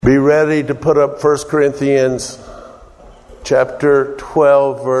Be ready to put up 1 Corinthians chapter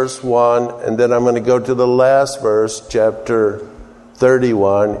 12, verse 1, and then I'm going to go to the last verse, chapter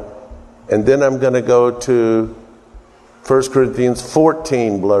 31, and then I'm going to go to 1 Corinthians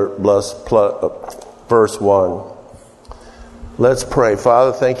 14, verse 1. Let's pray.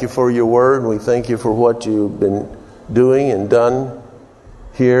 Father, thank you for your word. We thank you for what you've been doing and done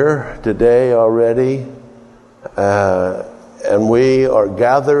here today already. And we are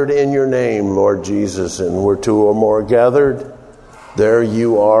gathered in your name, Lord Jesus, and where two or more gathered, there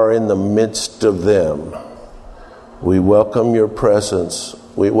you are in the midst of them. We welcome your presence.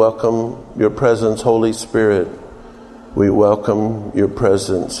 We welcome your presence, Holy Spirit. We welcome your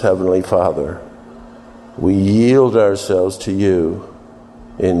presence, Heavenly Father. We yield ourselves to you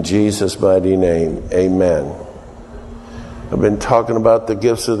in Jesus' mighty name. Amen. I've been talking about the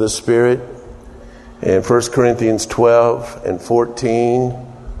gifts of the Spirit. And 1 Corinthians 12 and 14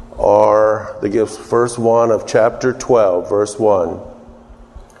 are the gifts. Verse 1 of chapter 12, verse 1.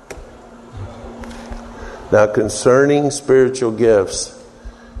 Now concerning spiritual gifts,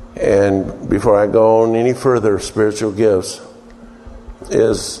 and before I go on any further, spiritual gifts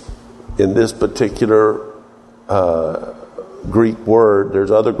is in this particular Greek word.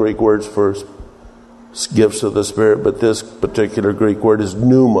 There's other Greek words for gifts of the Spirit, but this particular Greek word is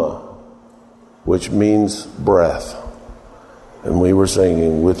pneuma, which means breath. And we were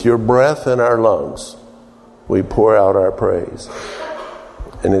singing, with your breath in our lungs, we pour out our praise.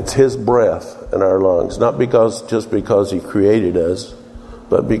 And it's his breath in our lungs, not just because he created us,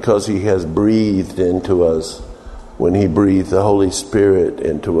 but because he has breathed into us when he breathed the Holy Spirit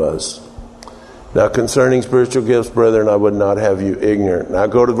into us. Now concerning spiritual gifts, brethren, I would not have you ignorant. Now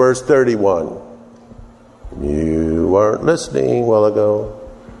go to verse 31. You weren't listening a while ago.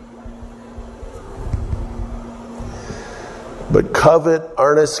 But covet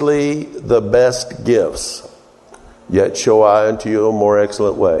earnestly the best gifts, yet show I unto you a more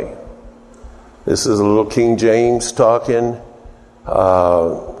excellent way. This is a little King James talking.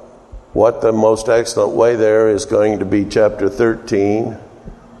 What the most excellent way there is going to be chapter 13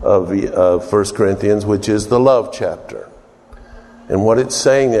 of 1 Corinthians, which is the love chapter. And what it's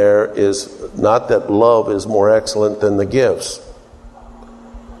saying there is not that love is more excellent than the gifts.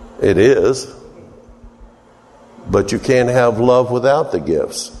 It is. But you can't have love without the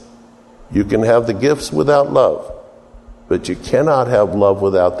gifts. You can have the gifts without love, but you cannot have love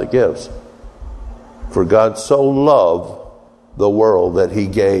without the gifts. For God so loved the world that he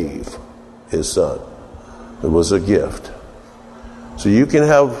gave his son. It was a gift. So you can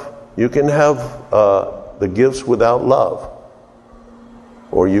have the gifts without love,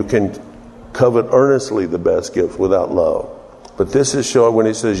 or you can covet earnestly the best gifts without love. But this is showing when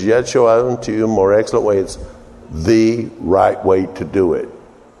he says, "Yet show I unto you a more excellent way." It's the right way to do it.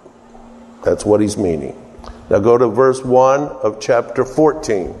 That's what he's meaning. Now go to verse 1 of chapter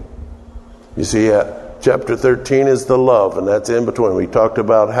 14. You see, chapter 13 is the love, and that's in between. We talked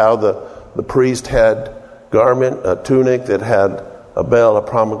about how the priest had a tunic that had a bell, a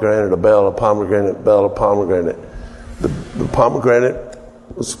pomegranate, a bell, a pomegranate, a bell, a pomegranate. The pomegranate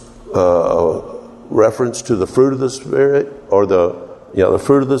was a reference to the fruit of the Spirit, or the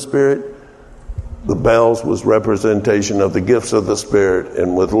fruit of the Spirit. The bells was representation of the gifts of the Spirit.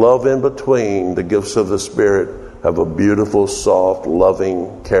 And with love in between, the gifts of the Spirit have a beautiful, soft,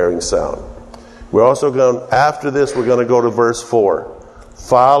 loving, caring sound. We're also after this, we're going to go to verse 4.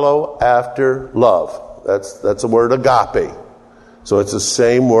 Follow after love. That's the word agape. So it's the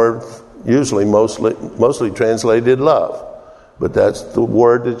same word, usually mostly translated love. But that's the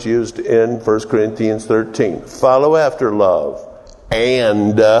word that's used in 1 Corinthians 13. Follow after love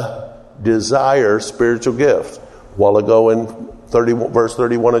and desire spiritual gifts. A while ago in verse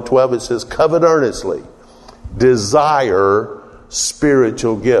 31 and 12, it says, covet earnestly, desire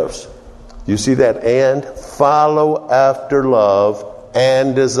spiritual gifts. You see that? And follow after love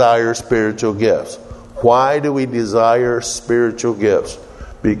and desire spiritual gifts. Why do we desire spiritual gifts?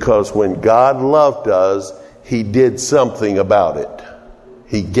 Because when God loved us, he did something about it.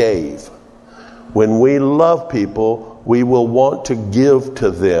 He gave. When we love people, we will want to give to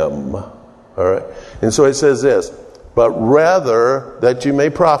them. All right. And so it says this, but rather that you may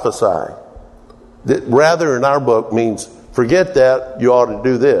prophesy. That rather in our book means forget that, you ought to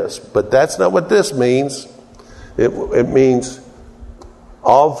do this. But that's not what this means. It means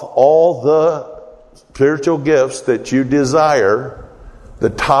of all the spiritual gifts that you desire, the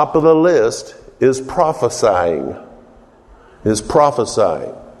top of the list is prophesying.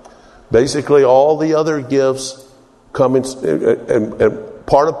 Basically all the other gifts come in, and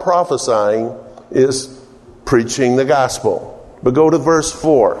part of prophesying is preaching the gospel. But go to verse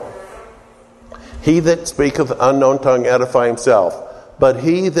 4. He that speaketh unknown tongue edify himself, but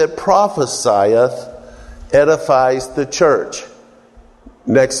he that prophesieth edifies the church.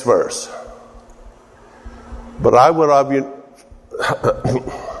 Next verse. But I would have you...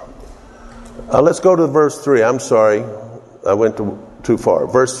 let's go to verse 3. I'm sorry. I went too far.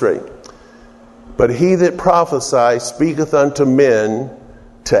 Verse 3. But he that prophesies speaketh unto men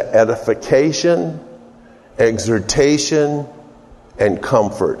to edification, exhortation, and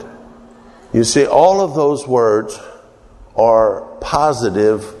comfort. You see, all of those words are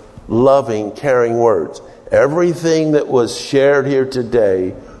positive, loving, caring words. Everything that was shared here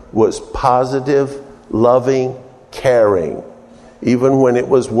today was positive, loving, caring. Even when it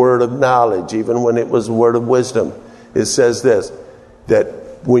was word of knowledge, even when it was word of wisdom. It says this,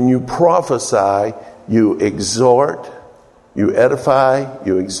 that when you prophesy, you exhort, you edify,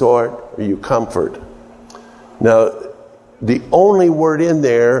 you exhort, or you comfort. Now, the only word in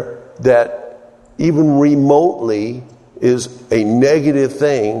there that even remotely is a negative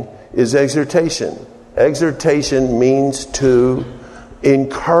thing is exhortation. Exhortation means to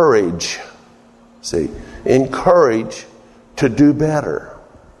encourage. See, encourage to do better.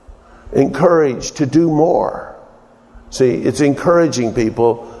 Encourage to do more. See, it's encouraging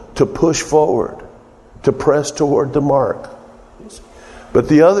people to push forward, to press toward the mark. But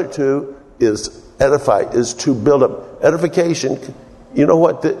the other two is edify, is to build up. Edification, you know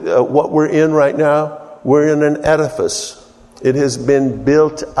what we're in right now? We're in an edifice. It has been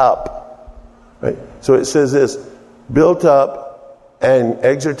built up. Right? So it says this, built up and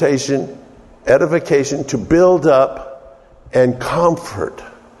exhortation, edification, to build up and comfort.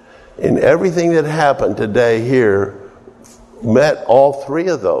 And everything that happened today here met all three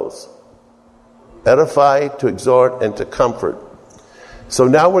of those. Edify, to exhort, and to comfort. So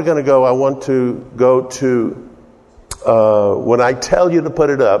now we're going to go, I want to go to, when I tell you to put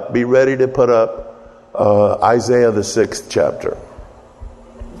it up, be ready to put up Isaiah the 6th chapter.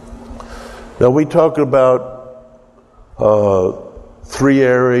 Now we talked about three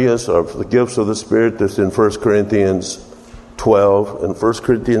areas of the gifts of the Spirit that's in 1 Corinthians 12. And 1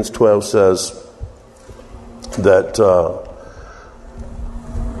 Corinthians 12 says that,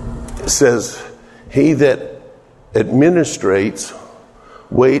 it says, he that administrates,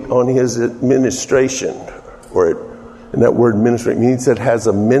 wait on his administration. And that word ministry means that has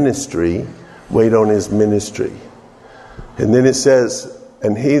a ministry, wait on his ministry. And then it says,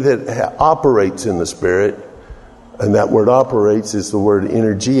 and he that operates in the Spirit, and that word operates is the word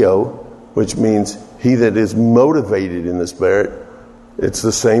energio, which means he that is motivated in the Spirit. It's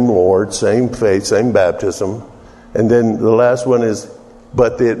the same Lord, same faith, same baptism. And then the last one is,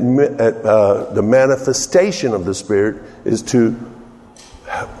 but the manifestation of the Spirit is to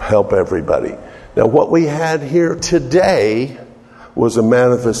help everybody. Now what we had here today was a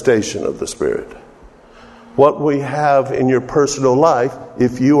manifestation of the Spirit. What we have in your personal life,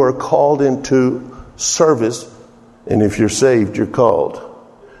 if you are called into service, and if you're saved, you're called.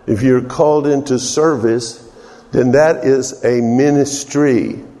 If you're called into service, then that is a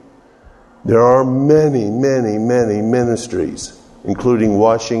ministry. There are many, many, many ministries, including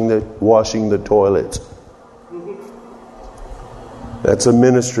washing the toilets. That's a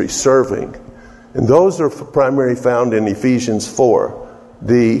ministry, serving. And those are primarily found in Ephesians 4.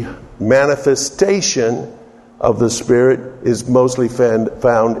 The manifestation of the Spirit is mostly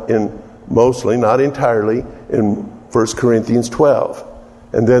found in, not entirely, in 1 Corinthians 12.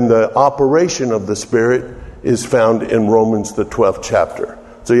 And then the operation of the Spirit is found in Romans the 12th chapter.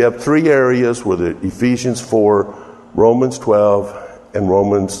 So you have three areas with it: Ephesians 4, Romans 12, and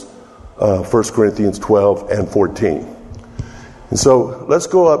 1 Corinthians 12 and 14. And so let's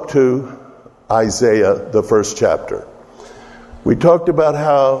go up to Isaiah, the 1st chapter. We talked about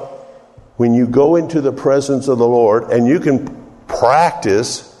how when you go into the presence of the Lord, and you can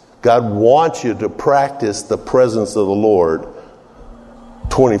practice, God wants you to practice the presence of the Lord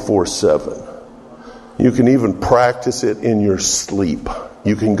 24/7. You can even practice it in your sleep.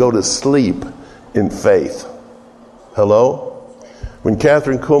 You can go to sleep in faith. Hello? When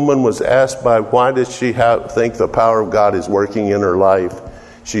Catherine Kuhlman was asked by why does she think the power of God is working in her life,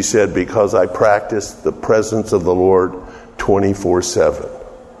 she said, because I practice the presence of the Lord 24/7.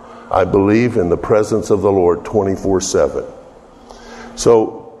 I believe in the presence of the Lord 24/7.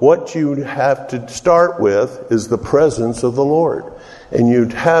 So what you have to start with is the presence of the Lord. And you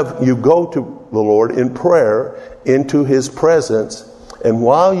go to the Lord in prayer into his presence. And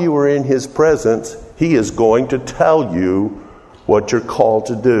while you are in his presence, he is going to tell you what you're called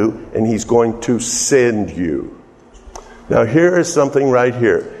to do, and he's going to send you. Now here is something right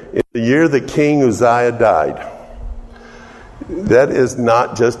here. In the year that King Uzziah died, That is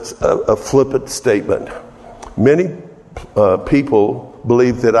not just a flippant statement. Many people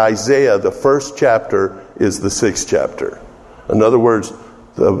believe that Isaiah, the first chapter, is the sixth chapter. In other words,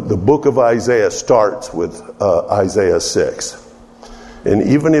 the book of Isaiah starts with Isaiah 6. And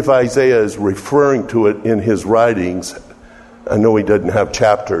even if Isaiah is referring to it in his writings, I know he doesn't have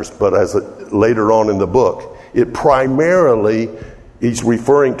chapters, but later on in the book, it primarily, he's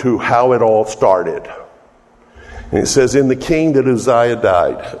referring to how it all started. And it says, in the king that Uzziah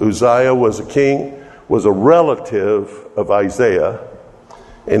died. Uzziah was a king, was a relative of Isaiah.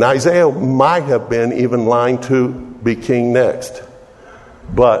 And Isaiah might have been even lined to be king next.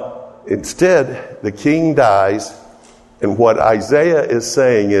 But instead, the king dies. And what Isaiah is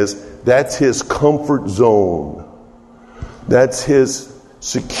saying is, that's his comfort zone. That's his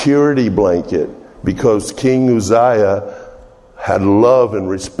security blanket. Because King Uzziah had love and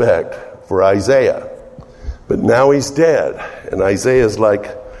respect for Isaiah. But now he's dead. And Isaiah's like,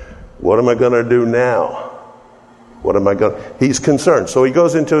 what am I going to do now? He's concerned. So he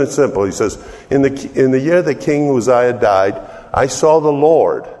goes into it simple. He says, in the year that King Uzziah died, I saw the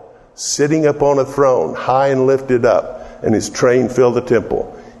Lord sitting upon a throne, high and lifted up, and his train filled the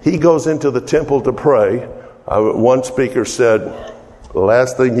temple. He goes into the temple to pray. One speaker said, the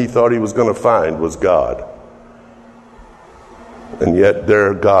last thing he thought he was going to find was God. And yet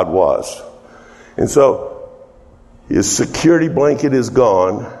there God was. And so his security blanket is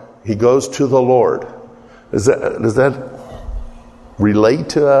gone. He goes to the Lord. Does that relate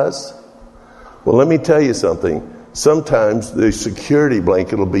to us? Well, let me tell you something. Sometimes the security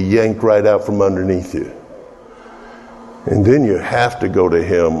blanket will be yanked right out from underneath you. And then you have to go to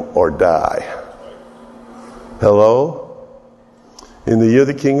him or die. Hello? In the year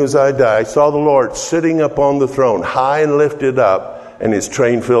the king Uzziah died, I saw the Lord sitting upon the throne, high and lifted up, and his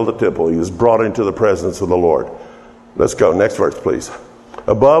train filled the temple. He was brought into the presence of the Lord. Let's go. Next verse, please.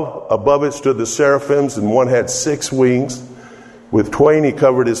 Above it stood the seraphims, and one had 6 wings. With twain he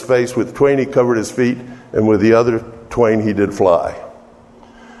covered his face, with twain he covered his feet, and with the other twain he did fly.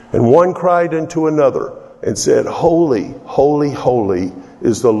 And one cried unto another, and said, Holy, holy, holy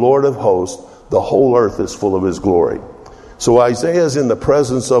is the Lord of hosts. The whole earth is full of his glory. So Isaiah is in the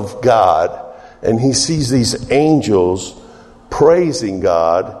presence of God, and he sees these angels praising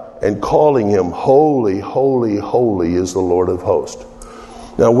God and calling him, Holy, holy, holy is the Lord of hosts.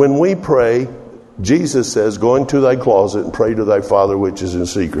 Now when we pray, Jesus says, go into thy closet and pray to thy Father which is in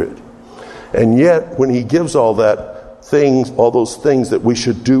secret. And yet, when he gives all those things that we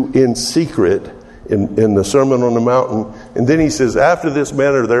should do in secret in the Sermon on the Mountain, and then he says, after this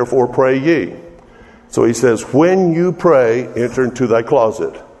manner, therefore pray ye. So he says, when you pray, enter into thy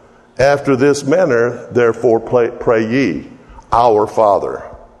closet. After this manner, therefore pray ye, our Father.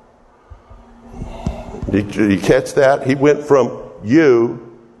 Did you catch that? He went from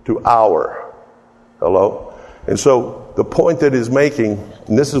you to our. Hello? And so the point that he's making,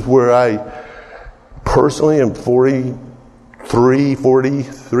 and this is where I personally am 4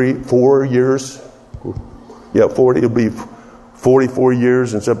 years. Yeah, 40, it'll be 44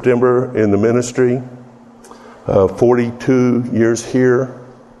 years in September in the ministry. 42 years here.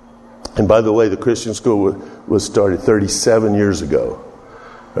 And by the way, the Christian school was started 37 years ago.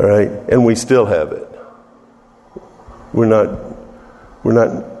 All right? And we still have it. We're not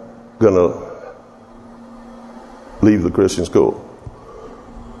going to leave the Christian school.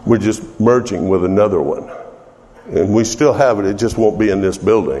 We're just merging with another one. And we still have it. It just won't be in this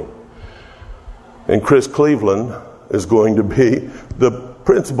building. And Chris Cleveland is going to be the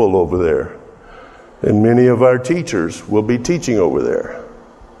principal over there. And many of our teachers will be teaching over there.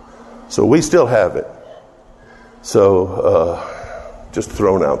 So we still have it. So just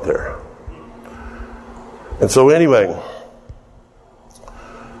thrown out there. And so anyway,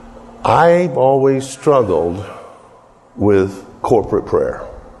 I've always struggled with corporate prayer.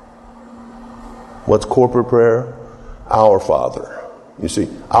 What's corporate prayer? Our Father. You see,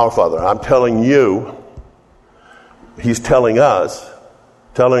 our Father. I'm telling you, he's telling us,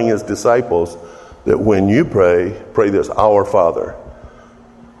 telling his disciples, that when you pray this, our Father.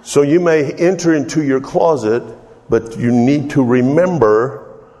 So you may enter into your closet, but you need to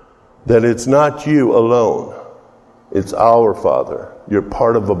remember that it's not you alone. It's our Father. You're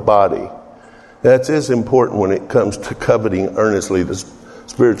part of a body. That's as important when it comes to coveting earnestly the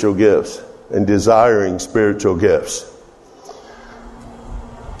spiritual gifts and desiring spiritual gifts.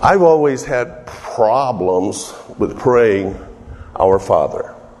 I've always had problems with praying our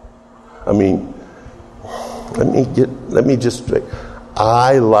Father. I mean, let me just say,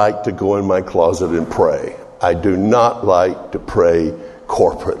 I like to go in my closet and pray. I do not like to pray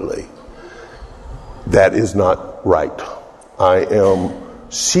corporately. That is not right. I am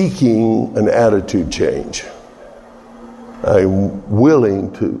seeking an attitude change. I'm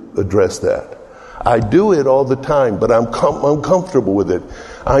willing to address that. I do it all the time, but I'm uncomfortable with it.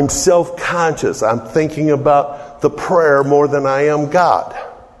 I'm self-conscious. I'm thinking about the prayer more than I am God.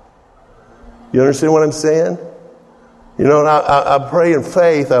 You understand what I'm saying? You know, I pray in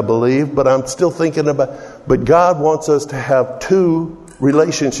faith, I believe, but I'm still thinking about... But God wants us to have two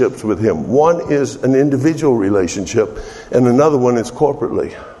relationships with Him. One is an individual relationship, and another one is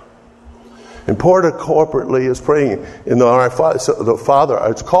corporately. And part of corporately is praying in the Father.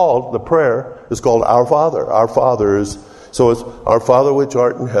 It's called, the prayer is called Our Father. Our Father is, so it's Our Father which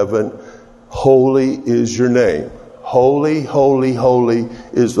art in heaven, holy is your name. Holy, holy, holy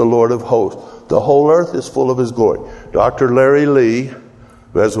is the Lord of hosts. The whole earth is full of His glory. Dr. Larry Lee,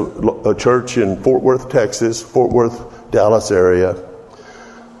 who has a church in Fort Worth, Texas, Fort Worth, Dallas area,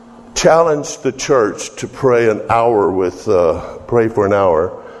 challenged the church to pray for an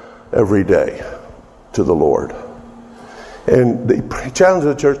hour every day to the Lord. And they challenged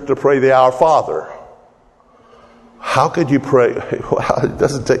the church to pray the Our Father. How could you pray? Well, it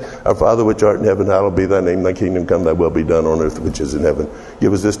doesn't take, Our Father which art in heaven, hallowed be thy name, thy kingdom come, thy will be done on earth which is in heaven.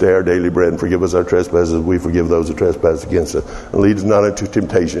 Give us this day our daily bread, and forgive us our trespasses, as we forgive those who trespass against us. And lead us not into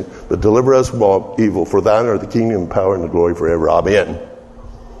temptation, but deliver us from all evil. For thine are the kingdom, and power, and the glory forever. Amen.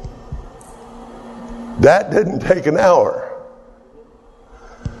 That didn't take an hour.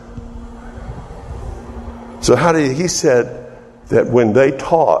 So he said that when they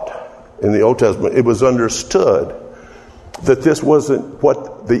taught in the Old Testament, it was understood that this wasn't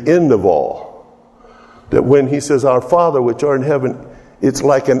what the end of all. That when he says, Our Father which art in heaven, it's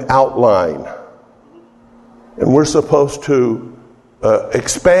like an outline. And we're supposed to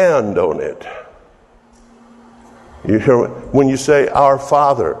expand on it. You hear when you say Our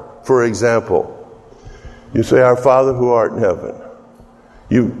Father, for example, you say Our Father who art in heaven.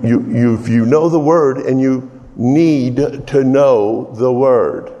 You know the word, and you need to know the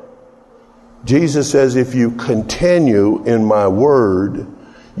word. Jesus says, if you continue in my word,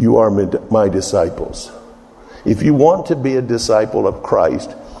 you are my disciples. If you want to be a disciple of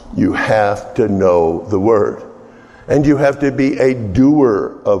Christ, you have to know the word. And you have to be a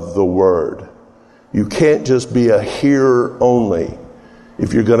doer of the word. You can't just be a hearer only.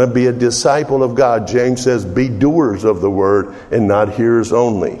 If you're going to be a disciple of God, James says, be doers of the word and not hearers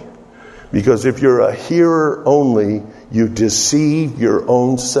only. Because if you're a hearer only, you deceive your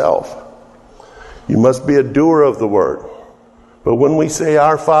own self. You must be a doer of the word. But when we say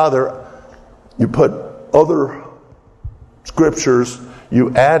Our Father, you put other scriptures,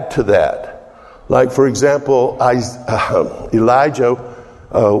 you add to that. Like, for example, Elijah,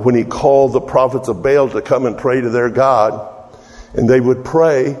 when he called the prophets of Baal to come and pray to their God, and they would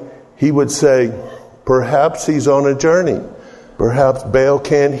pray, he would say, perhaps he's on a journey. Perhaps Baal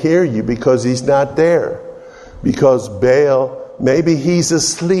can't hear you because he's not there. Because Baal, maybe he's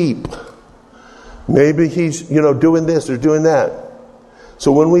asleep. Maybe he's, doing this or doing that.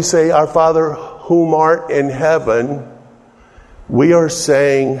 So when we say, Our Father whom art in heaven, we are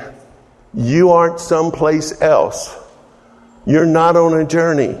saying, you aren't someplace else. You're not on a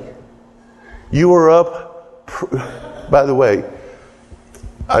journey. You are up. By the way,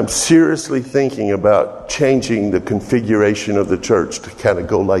 I'm seriously thinking about changing the configuration of the church to kind of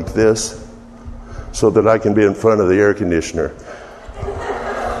go like this, so that I can be in front of the air conditioner.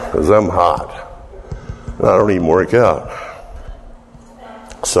 Because I'm hot. And I don't even work out.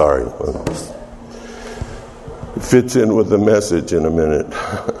 Sorry. It fits in with the message in a minute.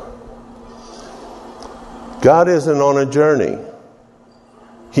 God isn't on a journey.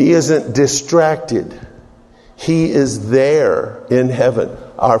 He isn't distracted. He is there in heaven.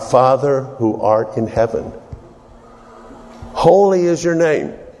 Our Father who art in heaven. Holy is your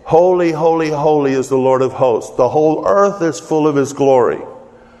name. Holy, holy, holy is the Lord of hosts. The whole earth is full of His glory.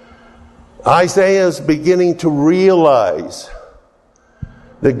 Isaiah is beginning to realize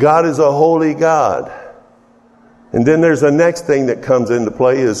that God is a holy God. And then there's a next thing that comes into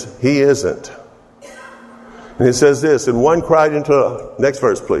play is He isn't. And it says this, and one cried into, next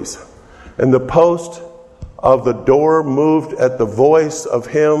verse please. And the post of the door moved at the voice of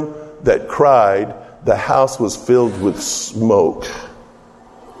him that cried. The house was filled with smoke.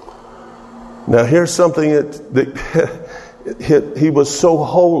 Now here's something that he was so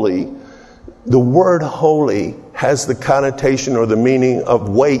holy. The word holy has the connotation or the meaning of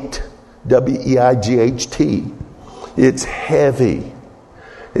weight. W-E-I-G-H-T. It's heavy.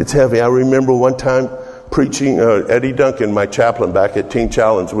 It's heavy. I remember one time preaching, Eddie Duncan, my chaplain back at Teen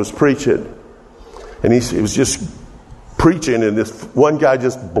Challenge, was preaching. And he was just preaching, and this one guy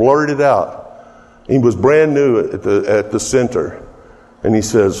just blurted out. He was brand new at the center. And he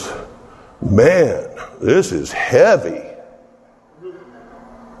says, man, this is heavy.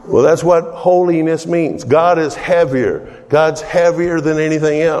 Well, that's what holiness means. God is heavier. God's heavier than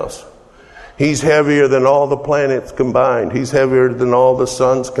anything else. He's heavier than all the planets combined. He's heavier than all the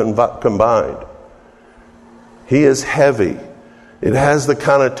suns combined. He is heavy. It has the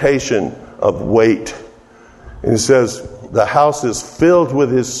connotation of weight. And it says, the house is filled with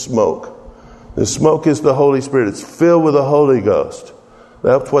his smoke. The smoke is the Holy Spirit. It's filled with the Holy Ghost.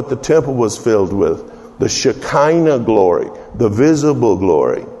 That's what the temple was filled with. The Shekinah glory, the visible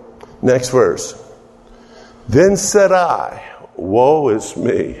glory. Next verse. Then said I, woe is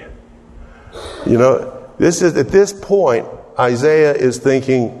me. You know, this is at this point, Isaiah is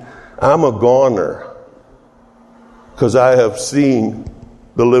thinking, I'm a goner because I have seen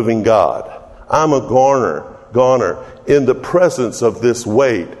the living God. I'm a goner in the presence of this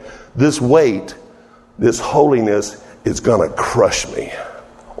weight. This weight, this holiness is going to crush me,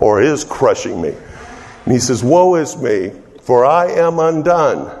 or is crushing me. And he says, woe is me, for I am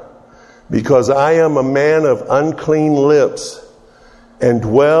undone, because I am a man of unclean lips, and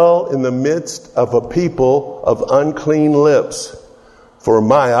dwell in the midst of a people of unclean lips. For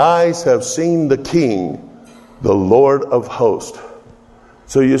my eyes have seen the King, the Lord of hosts.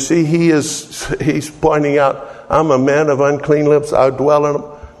 So you see, he's pointing out, I'm a man of unclean lips, I dwell in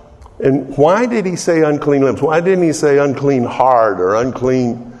them. And why did he say unclean lips? Why didn't he say unclean heart or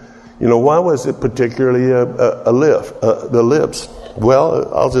unclean? You know, why was it particularly the lips?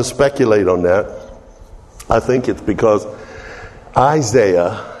 Well, I'll just speculate on that. I think it's because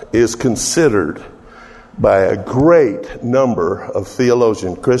Isaiah is considered by a great number of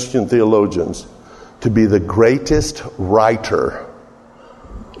theologians, Christian theologians, to be the greatest writer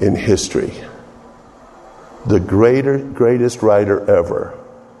in history. The greatest writer ever.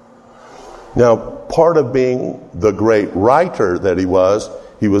 Now, part of being the great writer that he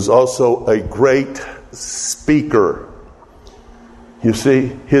was also a great speaker. You see,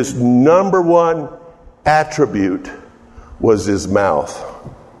 his number one attribute was his mouth.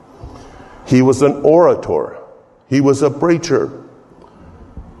 He was an orator. He was a preacher.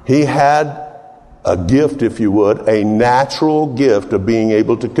 He had a gift, if you would, a natural gift of being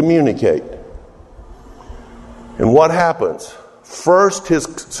able to communicate. And what happens? First, his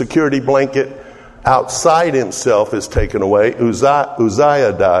security blanket outside himself is taken away.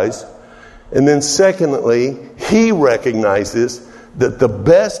 Uzziah dies. And then secondly, he recognizes that the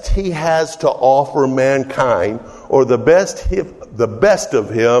best he has to offer mankind, or the best of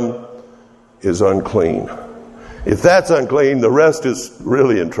him, is unclean. If that's unclean, the rest is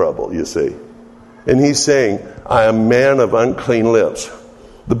really in trouble, you see. And he's saying, I am a man of unclean lips.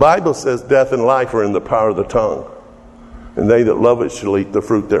 The Bible says death and life are in the power of the tongue, and they that love it shall eat the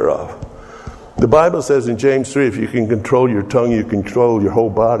fruit thereof. The Bible says in James 3, if you can control your tongue, you control your whole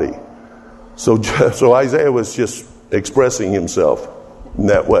body. So Isaiah was just expressing himself in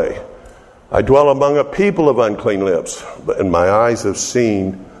that way. I dwell among a people of unclean lips, and my eyes have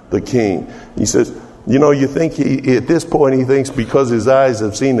seen the King. He says, you know, you think at this point he thinks because his eyes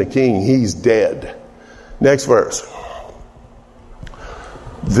have seen the King, he's dead. Next verse.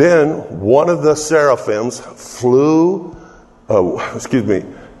 Then one of the seraphims flew one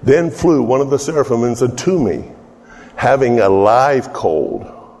of the seraphims unto me, having a live coal.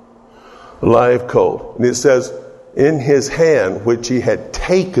 And it says, in his hand, which he had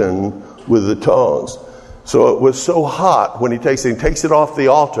taken with the tongs. So it was so hot when he takes it off the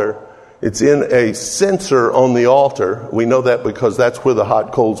altar. It's in a censer on the altar. We know that because that's where the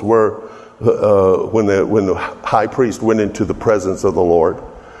hot coals were when the high priest went into the presence of the Lord.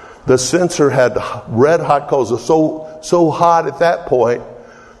 The censer had red hot coals. It was so hot at that point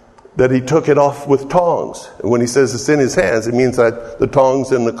that he took it off with tongs. And when he says it's in his hands, it means that the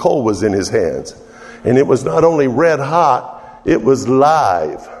tongs and the coal was in his hands. And it was not only red hot, it was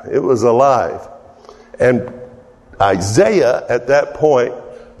live. It was alive. And Isaiah at that point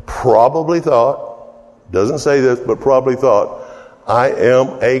probably thought, doesn't say this, but probably thought, I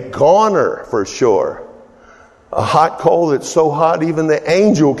am a goner for sure. A hot coal that's so hot even the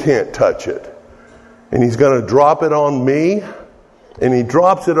angel can't touch it. And he's going to drop it on me. And he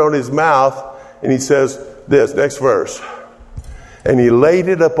drops it on his mouth. And he says this, next verse. And he laid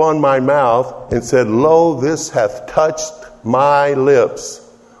it upon my mouth and said, lo, this hath touched my lips.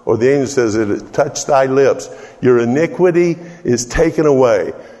 Or the angel says, it has touched thy lips. Your iniquity is taken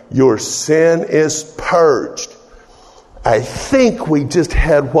away. Your sin is purged. I think we just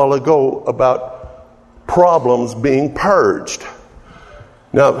had a while ago about problems being purged.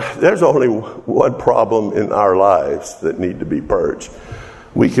 Now, there's only one problem in our lives that need to be purged.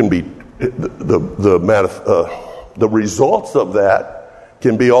 We can be the results of that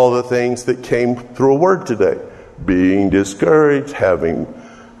can be all the things that came through a word today. Being discouraged, having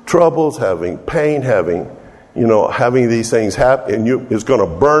troubles, having pain, having these things happen, and it's going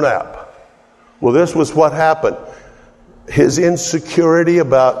to burn up. Well, this was what happened. His insecurity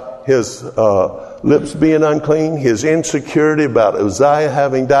about his lips being unclean, his insecurity about Uzziah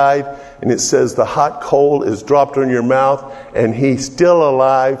having died, and it says the hot coal is dropped on your mouth, and he's still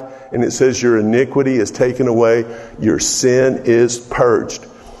alive, and it says your iniquity is taken away, your sin is purged.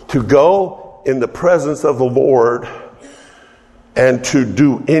 To go in the presence of the Lord and to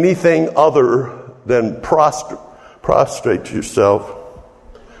do anything other than prostrate yourself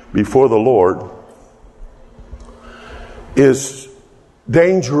before the Lord is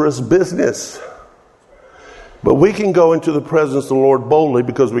dangerous business. But we can go into the presence of the Lord boldly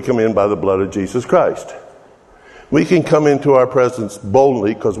because we come in by the blood of Jesus Christ. We can come into our presence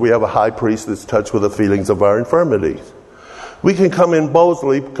boldly because we have a high priest that's touched with the feelings of our infirmities. We can come in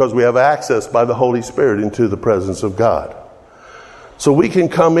boldly because we have access by the Holy Spirit into the presence of God. So we can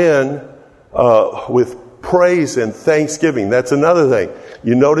come in with praise and thanksgiving. That's another thing.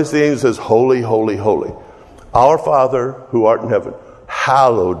 You notice the angel says, holy, holy, holy. Our Father who art in heaven,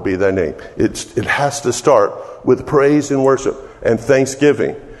 hallowed be thy name. It has to start with praise and worship and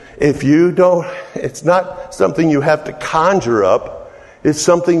thanksgiving. If you don't, it's not something you have to conjure up. It's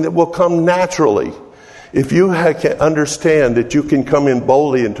something that will come naturally. If you can understand that you can come in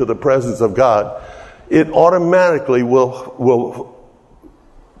boldly into the presence of God, it automatically will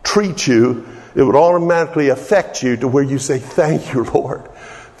treat you. It would automatically affect you to where you say, thank you, Lord.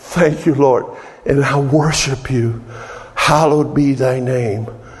 Thank you, Lord. And I worship you. Hallowed be thy name.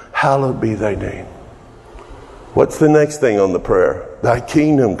 Hallowed be thy name. What's the next thing on the prayer? Thy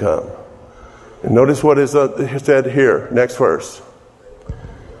kingdom come. And notice what is said here. Next verse.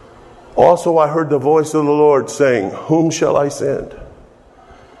 Also I heard the voice of the Lord saying, whom shall I send?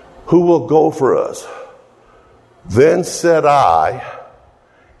 Who will go for us? Then said I,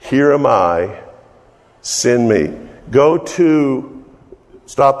 here am I, send me.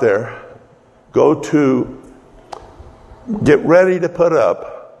 Stop there. Get ready to put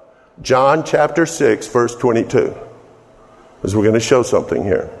up John chapter 6, verse 22. Because we're going to show something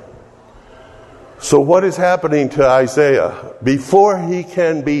here. So what is happening to Isaiah? Before he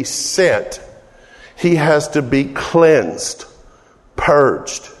can be sent, he has to be cleansed,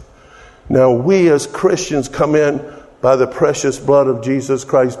 purged. Now we as Christians come in by the precious blood of Jesus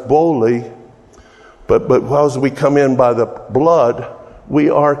Christ boldly, but as we come in by the blood,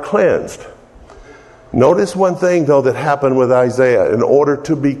 we are cleansed. Notice one thing, though, that happened with Isaiah. In order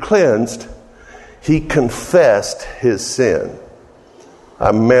to be cleansed, he confessed his sin.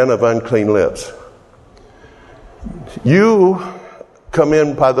 I'm a man of unclean lips. You come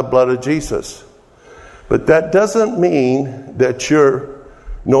in by the blood of Jesus. But that doesn't mean that you're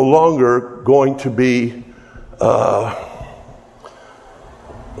no longer going to be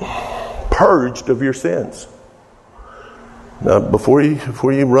purged of your sins. Now, before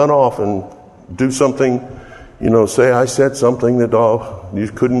you run off and do something, say I said something that you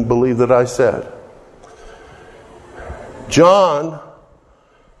couldn't believe that I said. John,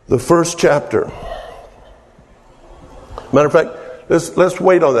 the first chapter. Matter of fact, let's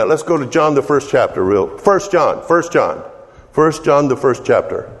wait on that. Let's go to John, the first chapter. First John, the first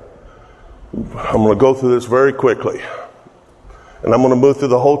chapter. I'm going to go through this very quickly, and I'm going to move through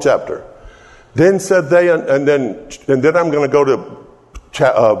the whole chapter. Then said they, and then I'm going to go to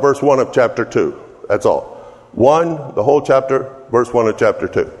verse 1 of chapter 2. That's all. 1, the whole chapter, verse 1 of chapter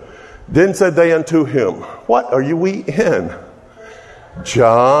 2. Then said they unto him, what are we in? 1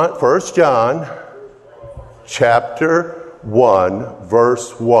 John, chapter 1,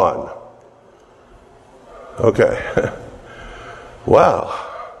 verse 1. Okay. Wow.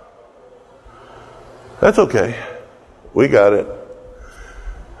 That's okay. We got it.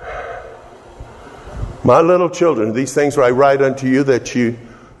 My little children, these things I write unto you that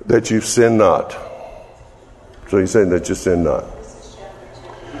you sin not. So he's saying that you sin not.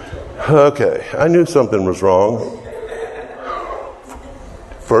 Okay, I knew something was wrong.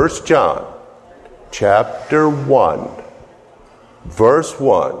 1 John, chapter 1, verse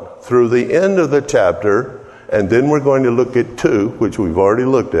 1, through the end of the chapter, and then we're going to look at 2, which we've already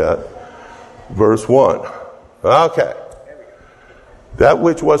looked at, verse 1. Okay. That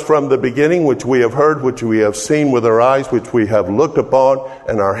which was from the beginning, which we have heard, which we have seen with our eyes, which we have looked upon,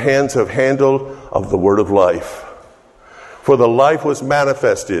 and our hands have handled of the word of life. For the life was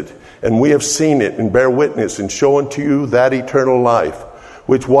manifested, and we have seen it, and bear witness, and show unto you that eternal life,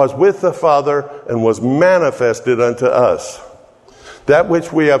 which was with the Father, and was manifested unto us. That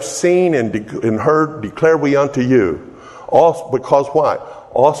which we have seen and heard declare we unto you. Also, because why?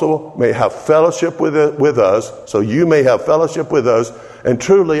 Also may have fellowship with us, so you may have fellowship with us. And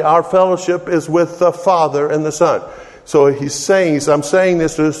truly, our fellowship is with the Father and the Son. So he's saying, I'm saying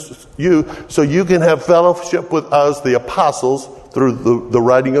this to you, so you can have fellowship with us, the apostles, through the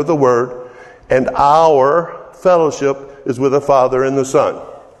writing of the Word. And our fellowship is with the Father and the Son,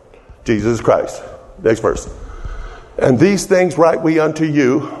 Jesus Christ. Next verse. And these things write we unto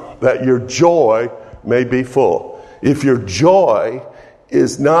you, that your joy may be full. If your joy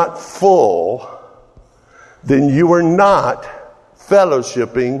is not full, then you are not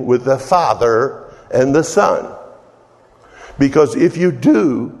fellowshipping with the Father and the Son. Because if you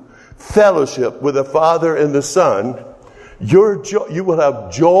do fellowship with the Father and the Son, you will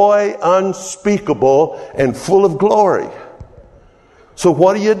have joy unspeakable and full of glory. So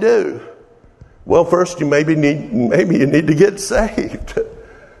what do? Well, first you maybe you need to get saved.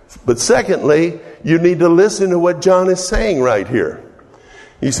 But secondly, you need to listen to what John is saying right here.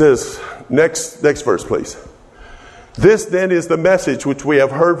 He says, next verse, please. This then is the message which we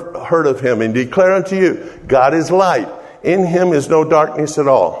have heard of him and declare unto you, God is light. In him is no darkness at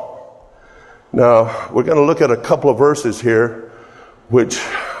all. Now, we're going to look at a couple of verses here, which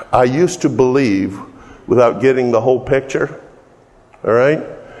I used to believe without getting the whole picture. All right?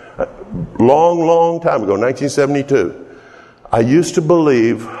 Long time ago, 1972. I used to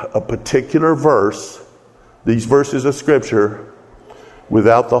believe a particular verse, these verses of Scripture,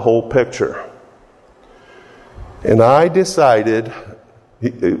 without the whole picture. And I decided,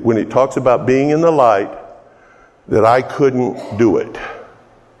 when it talks about being in the light, that I couldn't do it.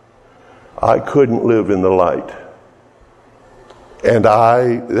 I couldn't live in the light. And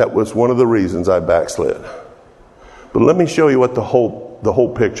that was one of the reasons I backslid. But let me show you what the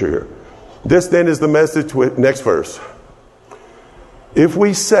whole picture here. This then is the message with next verse. If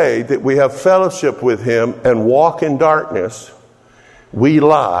we say that we have fellowship with him and walk in darkness, we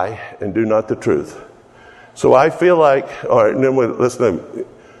lie and do not the truth. So I feel like, all right, and then listen.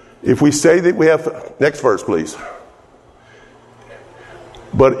 If we say that we have, next verse, please.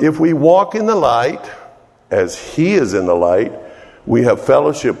 But if we walk in the light, as he is in the light, we have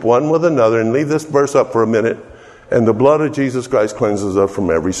fellowship one with another. And leave this verse up for a minute. And the blood of Jesus Christ cleanses us from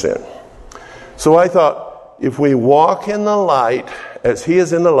every sin. So I thought, if we walk in the light, as he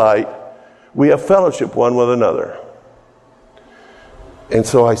is in the light, we have fellowship one with another. And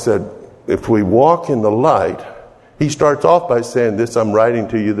so I said, if we walk in the light, he starts off by saying, this I'm writing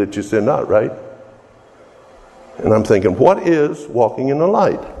to you that you sin not, right? And I'm thinking, what is walking in the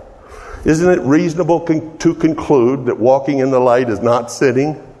light? Isn't it reasonable to conclude that walking in the light is not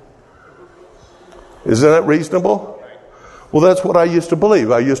sinning? Isn't that reasonable? Well, that's what I used to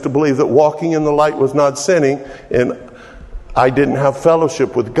believe. I used to believe that walking in the light was not sinning, and I didn't have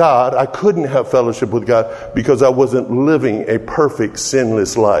fellowship with God. I couldn't have fellowship with God because I wasn't living a perfect,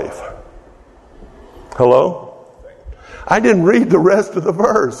 sinless life. Hello? I didn't read the rest of the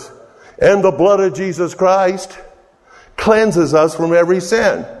verse. And the blood of Jesus Christ cleanses us from every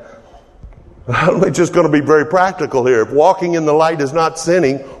sin. I'm just going to be very practical here. If walking in the light is not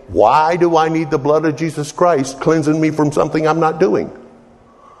sinning, why do I need the blood of Jesus Christ cleansing me from something I'm not doing?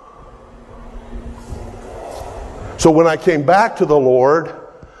 So when I came back to the Lord,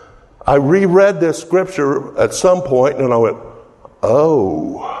 I reread this scripture at some point and I went,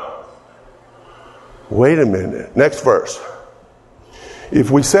 oh, wait a minute. Next verse. If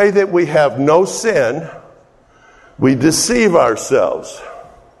we say that we have no sin, we deceive ourselves.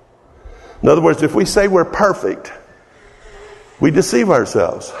 In other words, if we say we're perfect, we deceive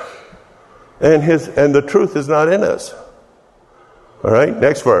ourselves. And the truth is not in us. All right,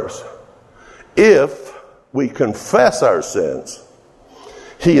 next verse. If we confess our sins,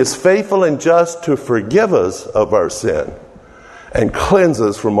 he is faithful and just to forgive us of our sin and cleanse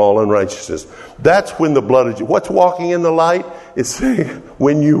us from all unrighteousness. That's when the blood of... What's walking in the light? It's saying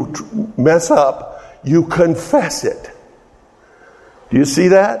when you mess up, you confess it. Do you see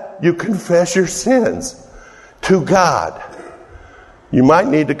that? You confess your sins to God. You might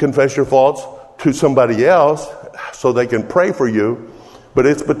need to confess your faults to somebody else so they can pray for you, but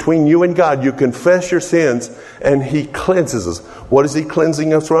it's between you and God. You confess your sins and he cleanses us. What is he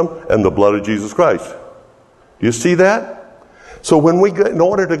cleansing us from? And the blood of Jesus Christ. Do you see that? So when we get, in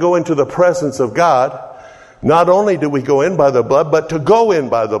order to go into the presence of God, not only do we go in by the blood, but to go in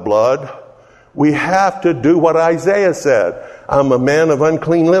by the blood, we have to do what Isaiah said. I'm a man of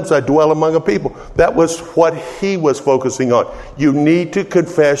unclean lips. I dwell among a people. That was what he was focusing on. You need to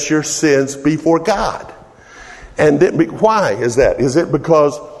confess your sins before God. And then, why is that? Is it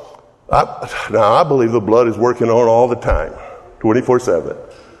because... I believe the blood is working on all the time. 24/7.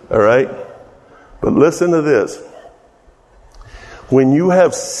 All right? But listen to this. When you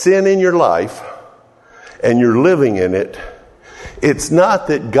have sin in your life and you're living in it, it's not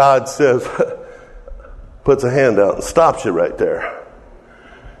that God says, puts a hand out and stops you right there.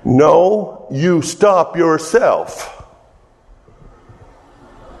 No, you stop yourself.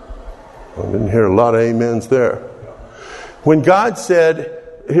 I didn't hear a lot of amens there. When God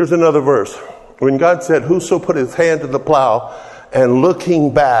said, here's another verse. When God said, whoso put his hand to the plow and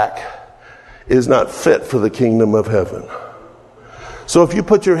looking back is not fit for the kingdom of heaven. So if you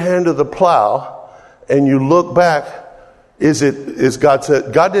put your hand to the plow and you look back, is God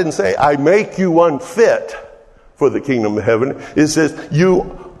said, God didn't say, I make you unfit for the kingdom of heaven. It says,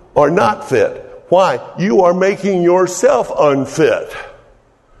 you are not fit. Why? You are making yourself unfit.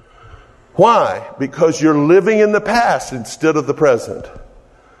 Why? Because you're living in the past instead of the present.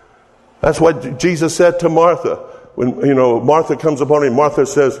 That's what Jesus said to Martha. When, Martha comes upon him, Martha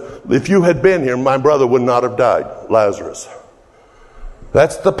says, if you had been here, my brother would not have died, Lazarus.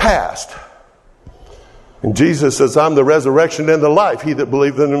 That's the past. And Jesus says, I'm the resurrection and the life. He that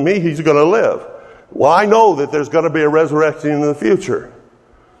believeth in me, he's going to live. Well, I know that there's going to be a resurrection in the future.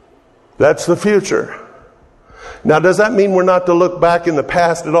 That's the future. Now, does that mean we're not to look back in the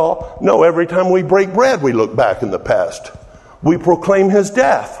past at all? No, every time we break bread, we look back in the past. We proclaim his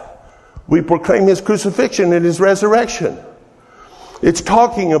death. We proclaim his crucifixion and his resurrection. It's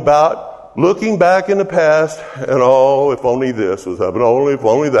talking about looking back in the past and, if only this was happening, if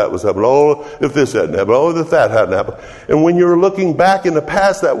only that was happening, if this hadn't happened, if that hadn't happened. And when you're looking back in the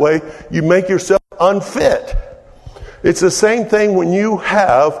past that way, you make yourself unfit. It's the same thing when you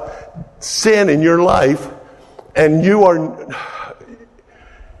have sin in your life and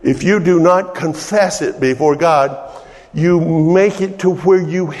if you do not confess it before God, you make it to where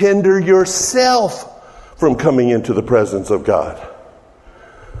you hinder yourself from coming into the presence of God.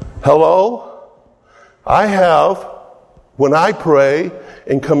 Hello? When I pray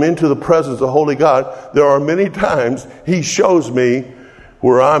and come into the presence of the Holy God, there are many times he shows me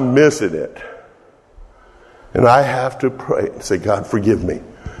where I'm missing it. And I have to pray and say, God, forgive me.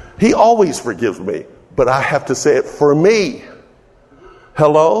 He always forgives me, but I have to say it for me.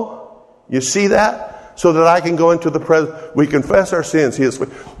 Hello? You see that? So that I can go into the presence. We confess our sins.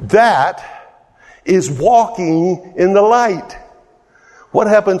 That is walking in the light. What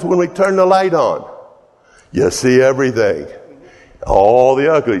happens when we turn the light on? You see everything. All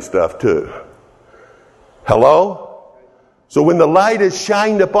the ugly stuff too. Hello? So when the light is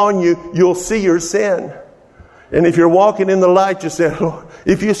shined upon you, you'll see your sin. And if you're walking in the light, you say,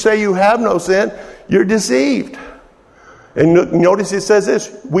 if you say you have no sin, you're deceived. And notice it says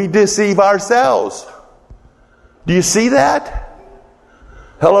this, we deceive ourselves. Do you see that?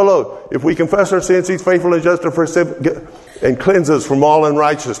 Hello. If we confess our sins, he's faithful and just and cleanse us from all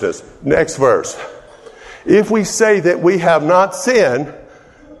unrighteousness. Next verse. If we say that we have not sinned,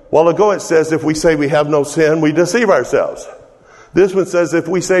 while ago it says if we say we have no sin, we deceive ourselves. This one says if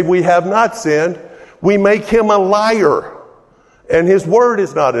we say we have not sinned, we make him a liar. And his word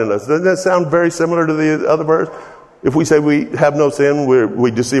is not in us. Doesn't that sound very similar to the other verse? If we say we have no sin,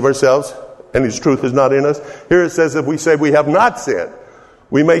 we deceive ourselves. And his truth is not in us. Here it says if we say we have not sinned,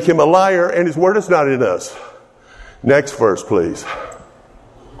 we make him a liar and his word is not in us. Next verse, please.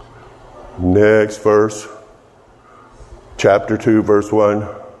 Next verse. Chapter 2, verse 1.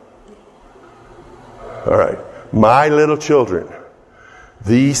 All right. My little children,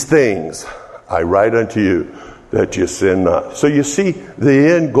 these things I write unto you, that you sin not. So you see,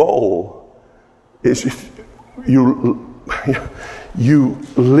 the end goal is you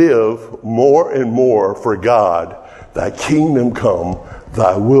live more and more for God. Thy kingdom come,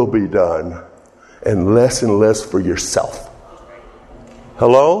 thy will be done, and less for yourself.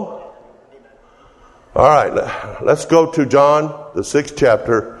 Hello? All right, let's go to John, the 6th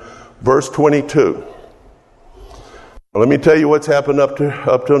chapter, verse 22. Let me tell you what's happened up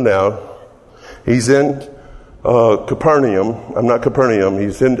till now. He's in Capernaum. I'm not Capernaum.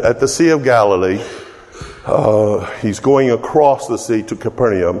 He's at the Sea of Galilee. He's going across the sea to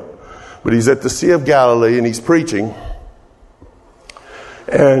Capernaum, but he's at the Sea of Galilee and he's preaching.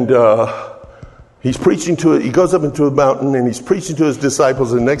 And he's preaching he goes up into a mountain and he's preaching to his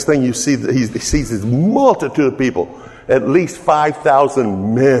disciples. And the next thing you see, he sees this multitude of people, at least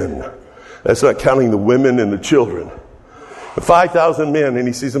 5,000 men. That's not counting the women and the children. 5,000 men, and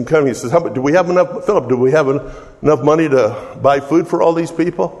he sees them coming. He says, do we have enough, Philip, do we have enough money to buy food for all these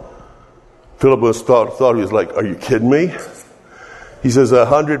people? Philip thought he was like, are you kidding me? He says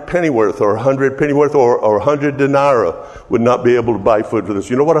 100 pennyworth or 100 pennyworth or 100 denarii would not be able to buy food for this.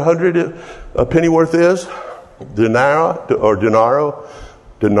 You know what 100 pennyworth is?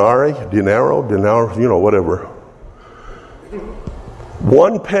 whatever.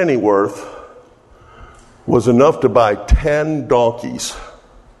 1 penny worth was enough to buy 10 donkeys.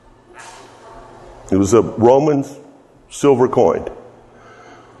 It was a Roman silver coin.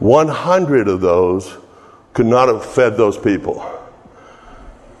 100 of those could not have fed those people.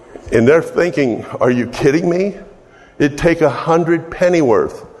 And they're thinking, are you kidding me? It'd take 100 penny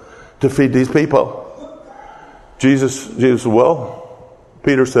worth to feed these people. Jesus, well,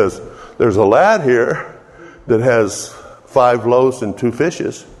 Peter says, there's a lad here that has 5 loaves and 2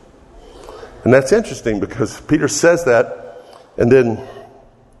 fishes. And that's interesting because Peter says that, and then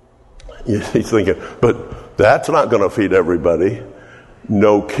he's thinking, but that's not going to feed everybody.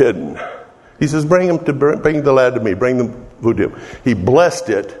 No kidding. He says, bring the lad to me. Bring the food to him. He blessed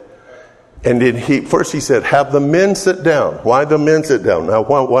it. And then first he said, have the men sit down. Why the men sit down? Now,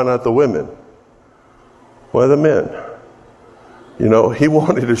 why not the women? Why the men? He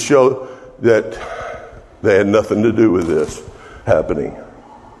wanted to show that they had nothing to do with this happening.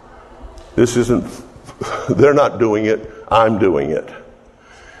 They're not doing it. I'm doing it.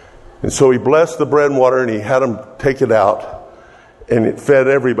 And so he blessed the bread and water, and he had them take it out, and it fed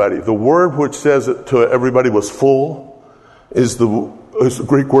everybody. The word which says it to everybody was full is the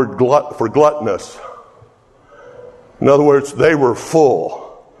Greek word for gluttonous. In other words, they were full.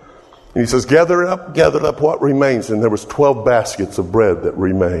 And he says, gather up what remains. And there was 12 baskets of bread that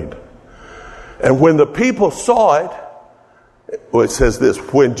remained. And when the people saw it, it says this,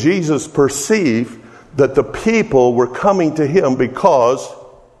 when Jesus perceived that the people were coming to him because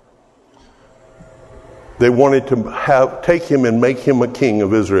they wanted to take him and make him a king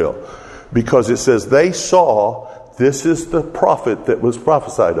of Israel. Because it says they saw, this is the prophet that was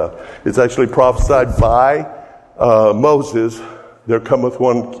prophesied of. It's actually prophesied by Moses. There cometh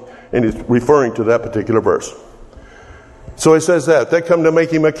one, and it's referring to that particular verse. So it says that. They come to make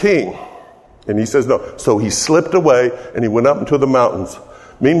him a king. And he says no. So he slipped away and he went up into the mountains.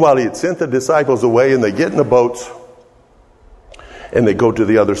 Meanwhile, he had sent the disciples away, and they get in the boats and they go to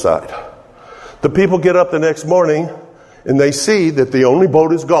the other side. The people get up the next morning and they see that the only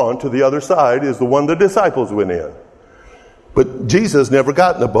boat is gone to the other side is the one the disciples went in. But Jesus never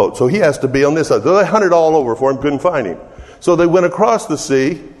got in the boat, so he has to be on this side. So they hunted all over for him, couldn't find him. So they went across the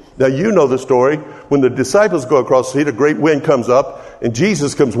sea. Now you know the story. When the disciples go across the sea, a great wind comes up, and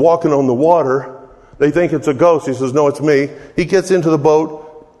Jesus comes walking on the water. They think it's a ghost. He says, no, it's me. He gets into the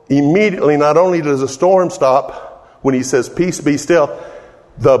boat. Immediately, not only does the storm stop, when he says, peace, be still,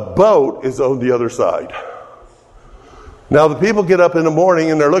 the boat is on the other side. Now the people get up in the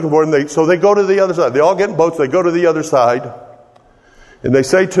morning and they're looking for him. So they go to the other side. They all get in boats. They go to the other side. And they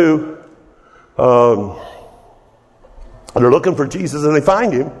say they're looking for Jesus, and they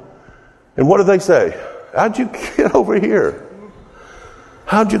find him. And what do they say? How'd you get over here?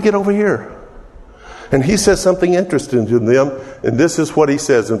 How'd you get over here? And he says something interesting to them. And this is what he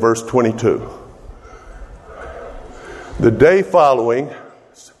says in verse 22. The day following,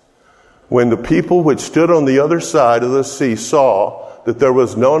 when the people which stood on the other side of the sea saw that there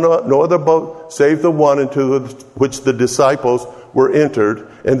was no other boat save the one into which the disciples were entered,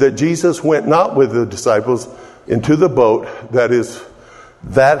 and that Jesus went not with the disciples into the boat, that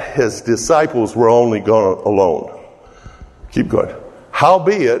his disciples were only gone alone. Keep going.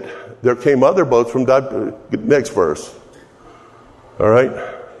 Howbeit, there came other boats from next verse. All right.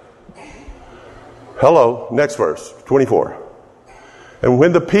 Hello, next verse, 24. And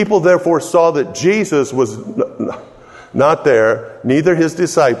when the people therefore saw that Jesus was not there, neither his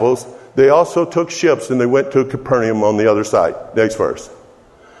disciples, they also took ships and they went to Capernaum on the other side. Next verse.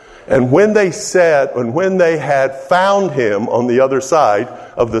 And when they had found him on the other side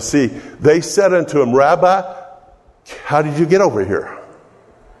of the sea, they said unto him, Rabbi, how did you get over here?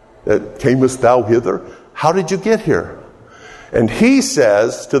 Camest thou hither? How did you get here? And he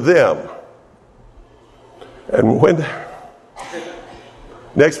says to them,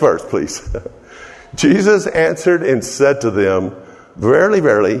 next verse, please. Jesus answered and said to them, Verily,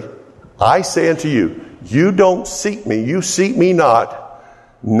 verily, I say unto you, you don't seek me, you seek me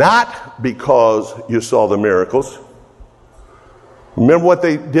not because you saw the miracles. Remember what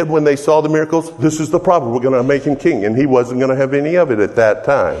they did when they saw the miracles? This is the problem. We're going to make him king. And he wasn't going to have any of it at that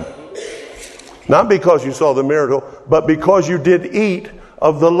time. Not because you saw the miracle, but because you did eat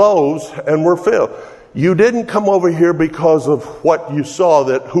of the loaves and were filled. You didn't come over here because of what you saw,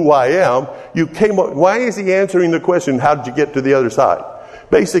 that who I am. You came. Why is he answering the question, how did you get to the other side?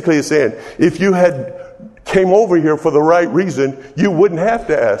 Basically he's saying, if you had came over here for the right reason, you wouldn't have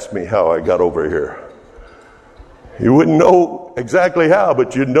to ask me how I got over here. You wouldn't know exactly how,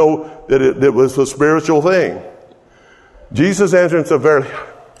 but you'd know that it was a spiritual thing. Jesus answered and said, verily,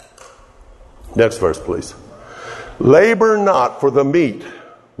 next verse please. Labor not for the meat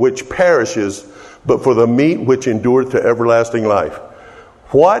which perishes, but for the meat which endureth to everlasting life.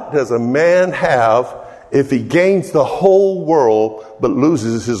 What does a man have if he gains the whole world but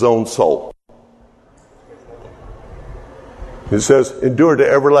loses his own soul? It says, endure to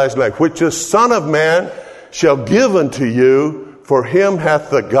everlasting life, which the Son of Man shall give unto you, for him hath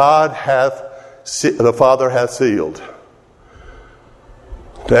the Father hath sealed.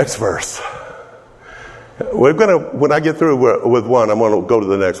 Next verse. When I get through with one, I'm going to go to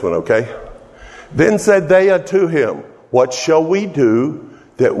the next one, okay? Then said they unto him, what shall we do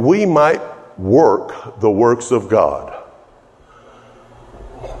that we might work the works of God?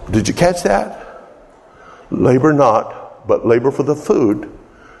 Did you catch that? Labor not, but labor for the food.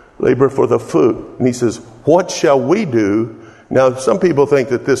 Labor for the food. And he says, what shall we do? Now, some people think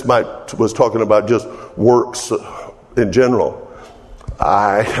that this was talking about just works in general.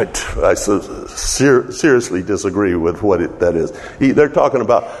 I seriously disagree with what that is. They're talking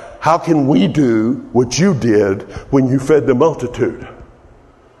about, how can we do what you did when you fed the multitude?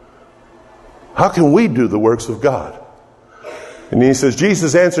 How can we do the works of God? And he says,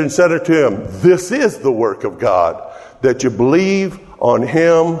 Jesus answered and said unto him, this is the work of God, that you believe on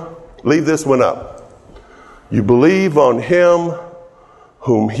him. Leave this one up. You believe on him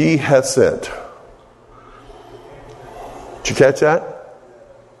whom he hath sent. Did you catch that?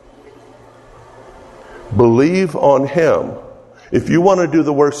 Believe on him. If you want to do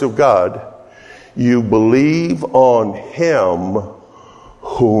the works of God, you believe on him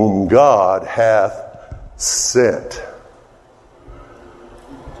whom God hath sent.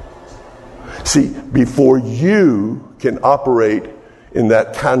 See, before you can operate in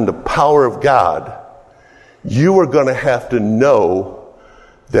that kind of power of God, you are going to have to know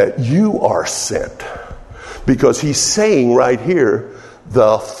that you are sent. Because he's saying right here, the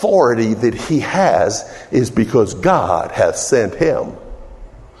authority that he has is because God hath sent him.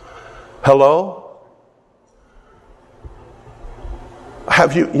 Hello?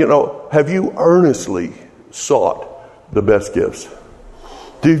 Have you earnestly sought the best gifts?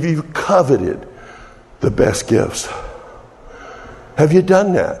 Have you coveted the best gifts? Have you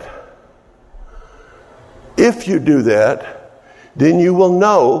done that? If you do that, then you will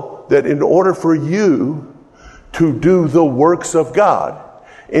know that in order for you to do the works of God,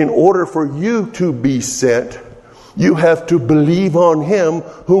 in order for you to be sent, you have to believe on him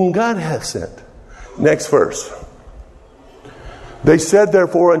whom God hath sent. Next verse. They said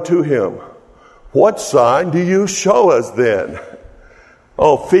therefore unto him, what sign do you show us then?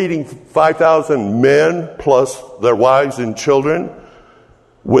 Oh, feeding 5,000 men plus their wives and children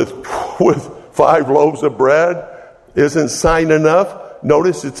with 5 loaves of bread isn't sign enough?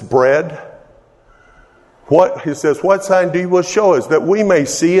 Notice it's bread. He says, what sign do you will show us that we may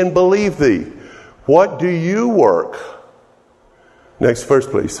see and believe thee? What do you work? Next verse,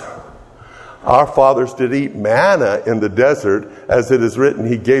 please. Our fathers did eat manna in the desert, as it is written,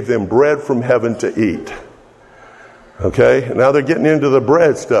 he gave them bread from heaven to eat. Okay, now they're getting into the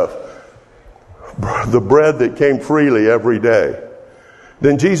bread stuff. The bread that came freely every day.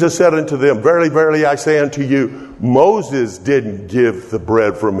 Then Jesus said unto them, verily, verily, I say unto you, Moses didn't give the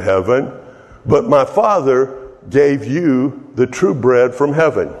bread from heaven, but my Father gave you the true bread from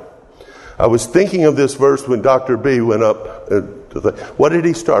heaven. I was thinking of this verse when Dr. B went up. What did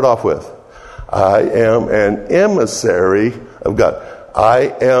he start off with? I am an emissary of God. I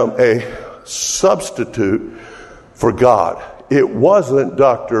am a substitute for God. It wasn't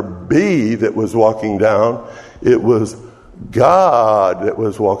Dr. B that was walking down. It was God that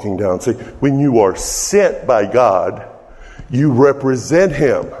was walking down. See, when you are sent by God, you represent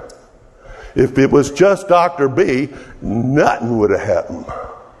him. If it was just Dr. B, nothing would have happened.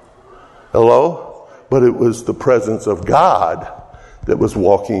 Hello? But it was the presence of God that was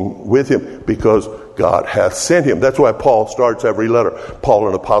walking with him because God hath sent him. That's why Paul starts every letter. Paul,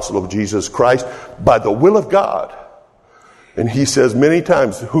 an apostle of Jesus Christ, by the will of God. And he says many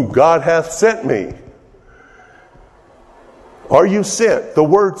times, whom God hath sent me. Are you sent? The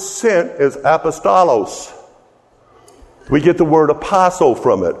word sent is apostolos. We get the word apostle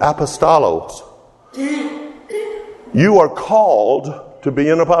from it, apostolos. You are called to be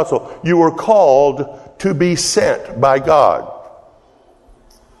an apostle. You are called to be sent by God.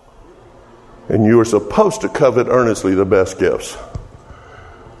 And you are supposed to covet earnestly the best gifts.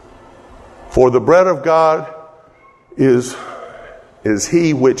 For the bread of God is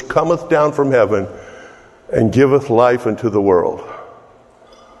he which cometh down from heaven and giveth life unto the world.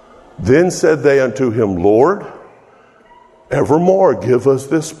 Then said they unto him, Lord, evermore give us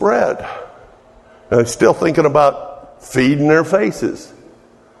this bread. And I'm still thinking about feeding their faces.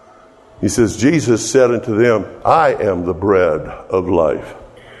 He says, Jesus said unto them, I am the bread of life.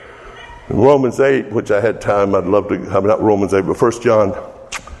 In Romans 8, which I had time, I'd love to have, not Romans 8, but 1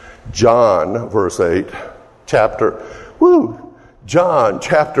 John, verse 8, John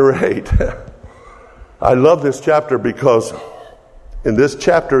chapter 8. I love this chapter because in this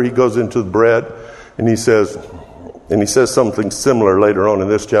chapter he goes into the bread and he says something similar later on in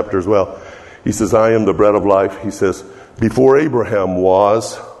this chapter as well. He says, I am the bread of life. He says, before Abraham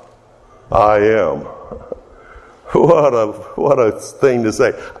was, I am. What a thing to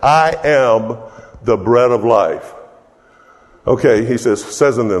say. I am the bread of life. Okay, he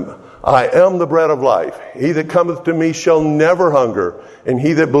says in them, I am the bread of life. He that cometh to me shall never hunger, and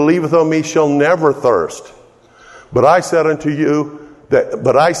he that believeth on me shall never thirst. But I say unto you that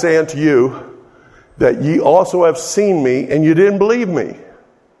ye also have seen me, and you didn't believe me.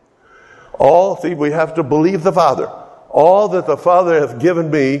 We have to believe the Father. All that the Father hath given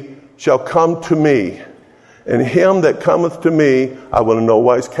me shall come to me, and him that cometh to me I will in no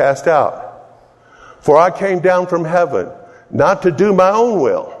wise cast out. For I came down from heaven, not to do my own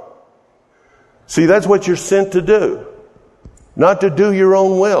will. See, that's what you're sent to do. Not to do your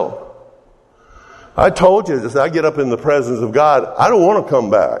own will. I told you, as I get up in the presence of God, I don't want to come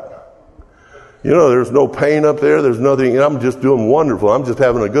back. You know, there's no pain up there. There's nothing. I'm just doing wonderful. I'm just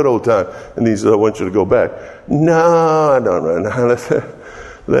having a good old time. And he said, I want you to go back. No, I don't.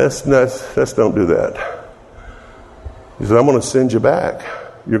 Let's don't do that. He said, I'm going to send you back.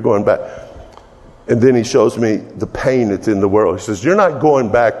 You're going back. And then he shows me the pain that's in the world. He says, you're not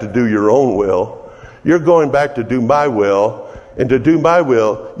going back to do your own will. You're going back to do my will. And to do my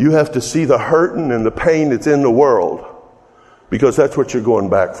will, you have to see the hurting and the pain that's in the world. Because that's what you're going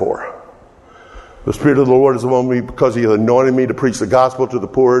back for. The Spirit of the Lord is among me because he anointed me to preach the gospel to the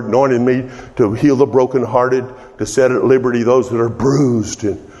poor, anointed me to heal the brokenhearted, to set at liberty those that are bruised.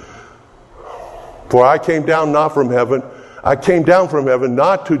 For I came down from heaven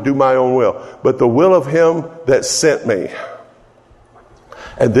not to do my own will, but the will of him that sent me.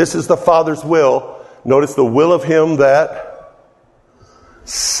 And this is the Father's will. Notice the will of him that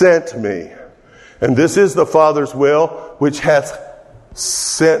sent me. And this is the Father's will which hath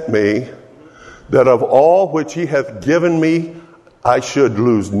sent me, that of all which he hath given me, I should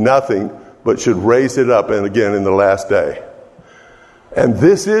lose nothing, but should raise it up, and again in the last day. And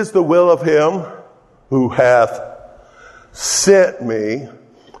this is the will of him who hath sent me,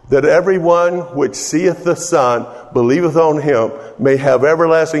 that everyone which seeth the Son believeth on him may have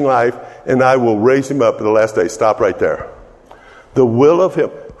everlasting life, and I will raise him up in the last day. Stop right there. The will of him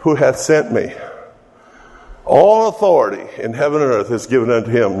who hath sent me. All authority in heaven and earth is given unto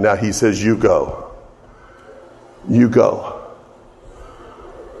him. Now he says, you go. You go.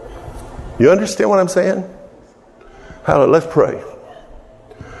 You understand what I'm saying? Let's pray.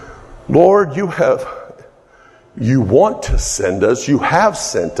 Lord, you want to send us. You have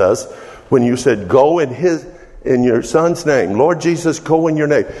sent us when you said, go in your Son's name. Lord Jesus, go in your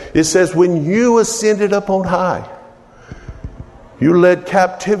name. It says, when you ascended up on high, you led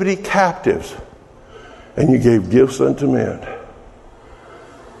captivity captives, and you gave gifts unto men.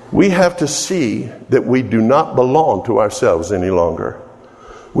 We have to see that we do not belong to ourselves any longer.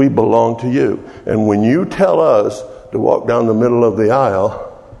 We belong to you. And when you tell us to walk down the middle of the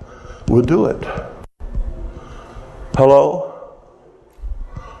aisle, we'll do it. Hello?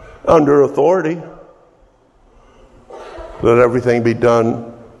 Under authority. Let everything be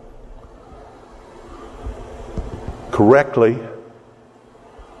done correctly.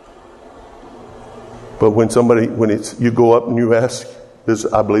 But when you go up and you ask,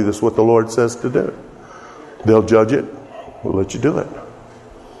 I believe this is what the Lord says to do. They'll judge it. We'll let you do it.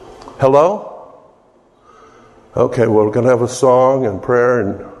 Hello? Okay, well, we're going to have a song and prayer,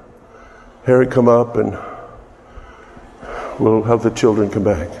 and Harry come up, and we'll have the children come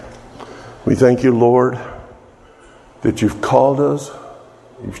back. We thank you, Lord, that you've called us,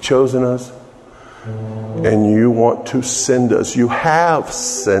 you've chosen us, and you want to send us. You have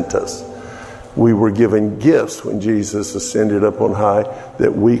sent us. We were given gifts when Jesus ascended up on high,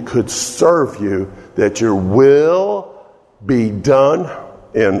 that we could serve you, that your will be done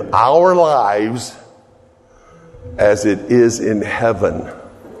in our lives as it is in heaven.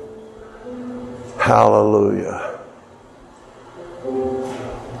 Hallelujah.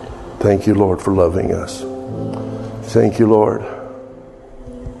 Thank you, Lord, for loving us. Thank you, Lord.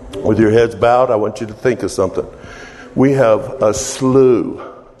 With your heads bowed, I want you to think of something. We have a slew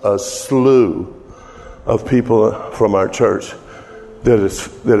of people from our church that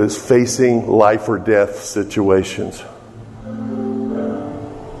is facing life or death situations.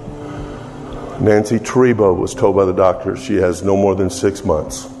 Nancy Trebo was told by the doctor she has no more than 6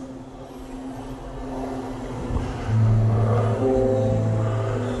 months.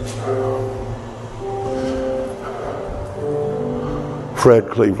 Fred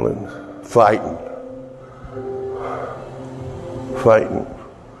Cleveland, fighting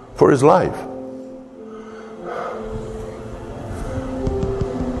for his life.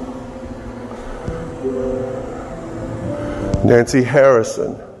 Nancy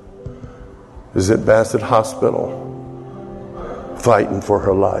Harrison is at Bassett Hospital, fighting for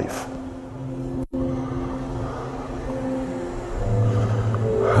her life.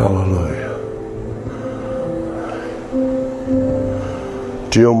 Hallelujah.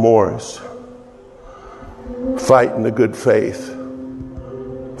 Jill Morris, fighting the good faith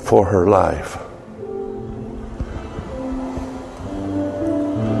for her life.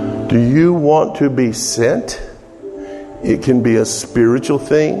 Do you want to be sent? It can be a spiritual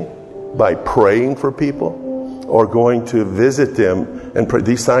thing by praying for people or going to visit them and pray.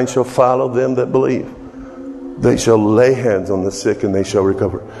 These signs shall follow them that believe. They shall lay hands on the sick and they shall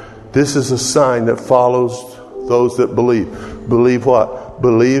recover. This is a sign that follows those that believe. Believe what?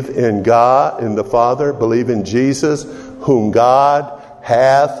 Believe in God, in the Father. Believe in Jesus, whom God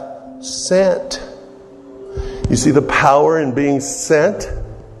hath sent. You see the power in being sent?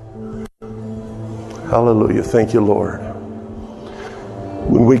 Hallelujah. Thank you, Lord.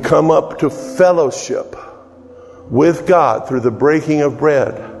 When we come up to fellowship with God through the breaking of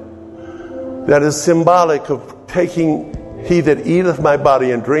bread, that is symbolic of taking, he that eateth my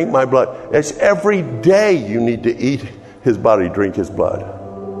body and drink my blood. It's every day you need to eat his body, drink his blood.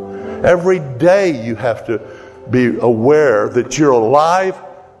 Every day you have to be aware that you're alive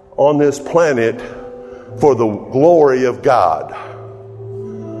on this planet for the glory of God.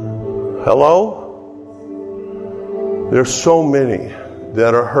 Hello? There's so many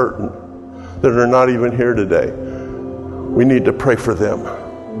that are hurting, that are not even here today. We need to pray for them.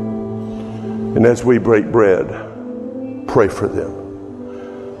 And as we break bread, pray for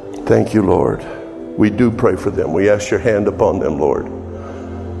them. Thank you, Lord. We do pray for them. We ask your hand upon them, Lord.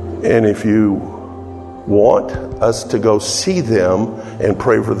 And if you want us to go see them and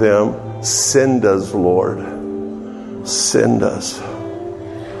pray for them, send us, Lord. Send us.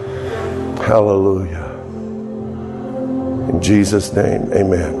 Hallelujah. In Jesus' name,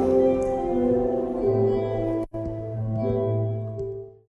 amen.